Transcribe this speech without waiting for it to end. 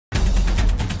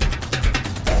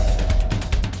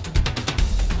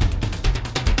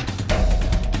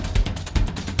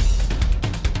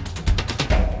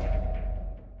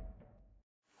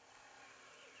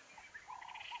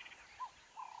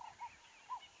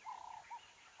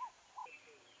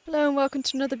Hello and welcome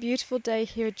to another beautiful day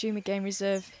here at Juma Game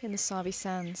Reserve in the Sabi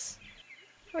Sands.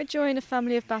 We're enjoying a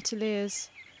family of bateleurs.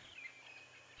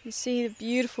 You see the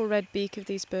beautiful red beak of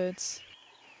these birds.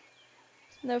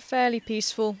 And they're fairly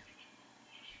peaceful,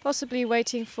 possibly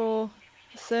waiting for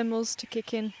the thermals to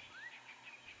kick in.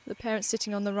 The parent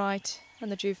sitting on the right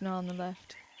and the juvenile on the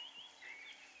left.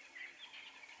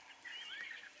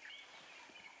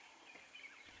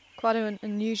 Quite an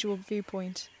unusual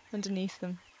viewpoint underneath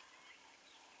them.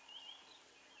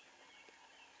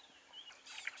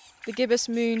 The gibbous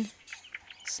moon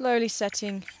slowly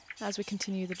setting as we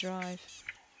continue the drive.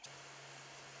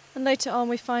 And later on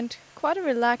we find quite a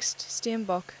relaxed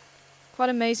steenbok.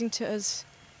 Quite amazing to us.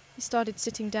 He started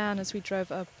sitting down as we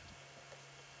drove up.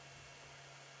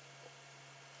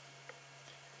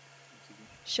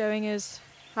 Showing us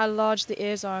how large the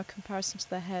ears are in comparison to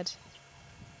their head.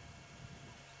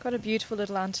 Quite a beautiful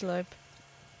little antelope.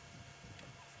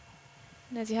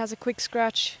 And as he has a quick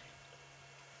scratch,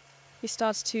 he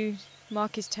starts to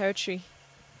mark his territory.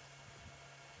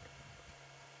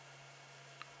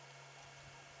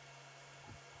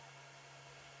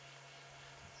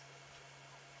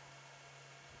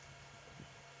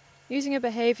 Using a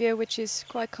behaviour which is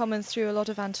quite common through a lot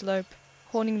of antelope,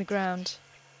 horning the ground.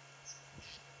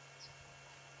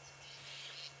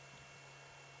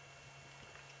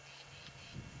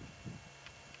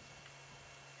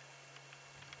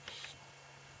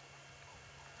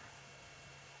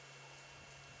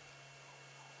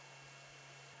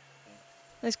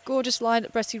 This gorgeous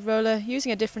light-breasted roller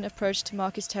using a different approach to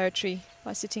mark his territory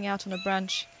by sitting out on a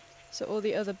branch so all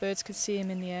the other birds could see him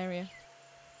in the area.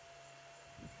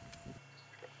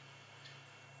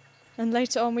 And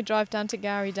later on we drive down to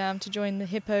Gowrie Dam to join the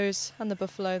hippos and the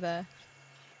buffalo there.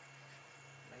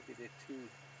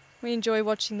 We enjoy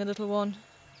watching the little one,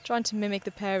 trying to mimic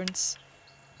the parents,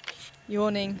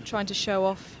 yawning, trying to show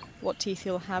off what teeth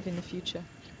he'll have in the future.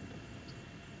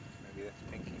 Maybe that's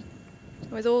pinky.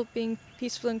 With all being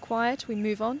peaceful and quiet, we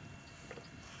move on.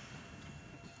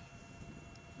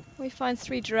 We find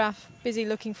 3 giraffe busy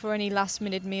looking for any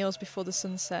last-minute meals before the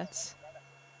sun sets.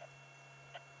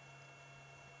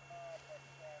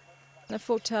 And a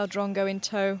fork-tailed drongo in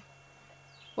tow,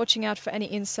 watching out for any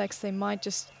insects they might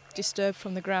just disturb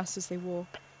from the grass as they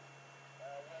walk.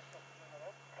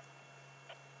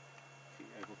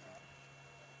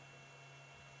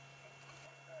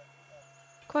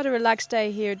 Quite a relaxed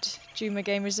day here at Juma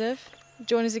Game Reserve.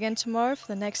 Join us again tomorrow for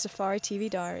the next Safari TV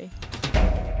Diary.